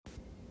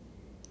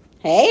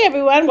Hey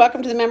everyone,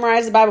 welcome to the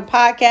Memorize the Bible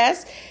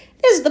podcast.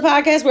 This is the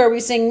podcast where we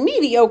sing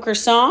mediocre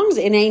songs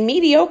in a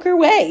mediocre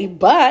way,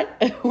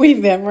 but we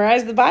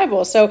memorize the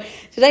Bible. So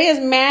today is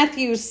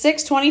Matthew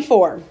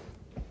 6:24.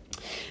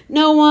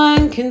 No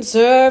one can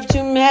serve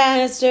two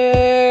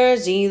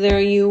masters. Either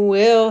you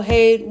will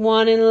hate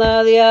one and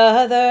love the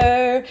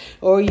other,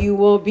 or you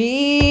will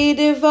be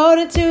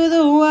devoted to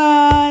the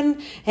one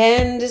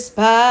and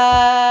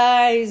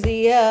despise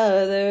the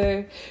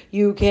other.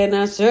 You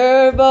cannot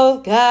serve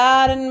both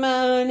God and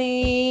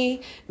money.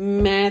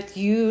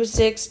 Matthew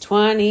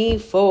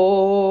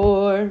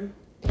 6:24.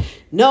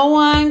 No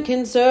one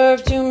can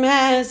serve two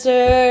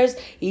masters.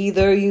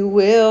 Either you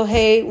will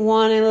hate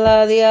one and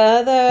love the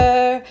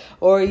other,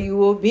 or you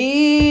will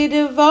be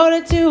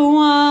devoted to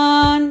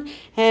one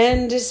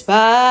and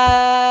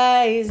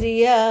despise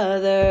the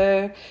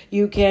other.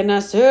 You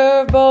cannot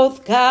serve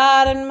both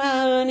God and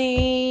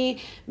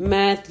money.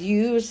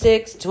 Matthew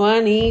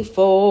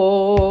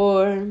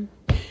 6:24.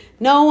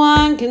 No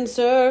one can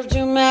serve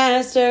two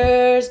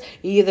masters.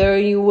 Either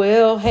you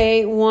will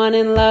hate one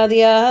and love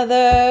the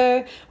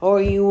other,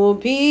 or you will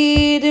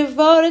be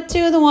devoted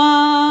to the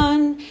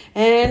one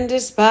and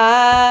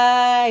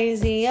despise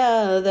the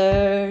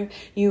other.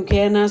 You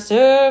cannot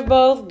serve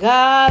both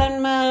God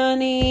and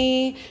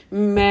money.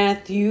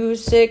 Matthew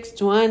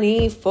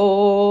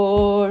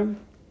 6:24.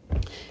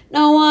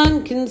 No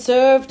one can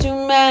serve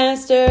two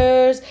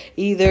masters.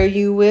 Either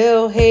you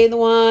will hate the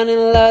one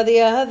and love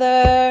the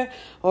other,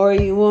 or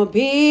you will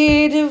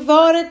be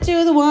devoted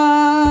to the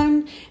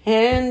one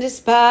and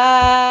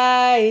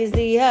despise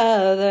the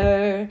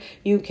other.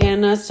 You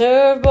cannot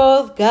serve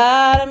both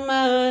God and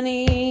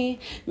money.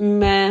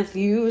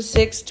 Matthew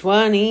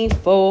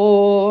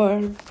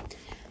 6:24.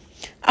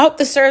 I hope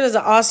this serves as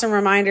an awesome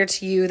reminder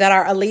to you that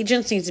our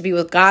allegiance needs to be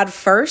with God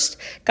first.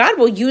 God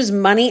will use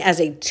money as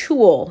a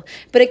tool,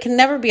 but it can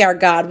never be our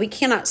God. We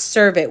cannot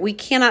serve it. We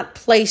cannot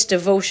place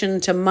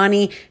devotion to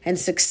money and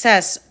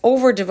success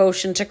over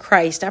devotion to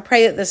Christ. I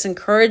pray that this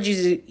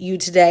encourages you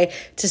today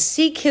to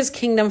seek his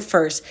kingdom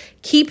first.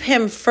 Keep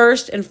him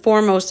first and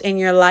foremost in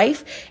your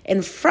life,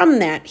 and from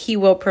that, he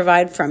will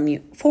provide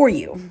for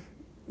you.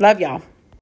 Love y'all.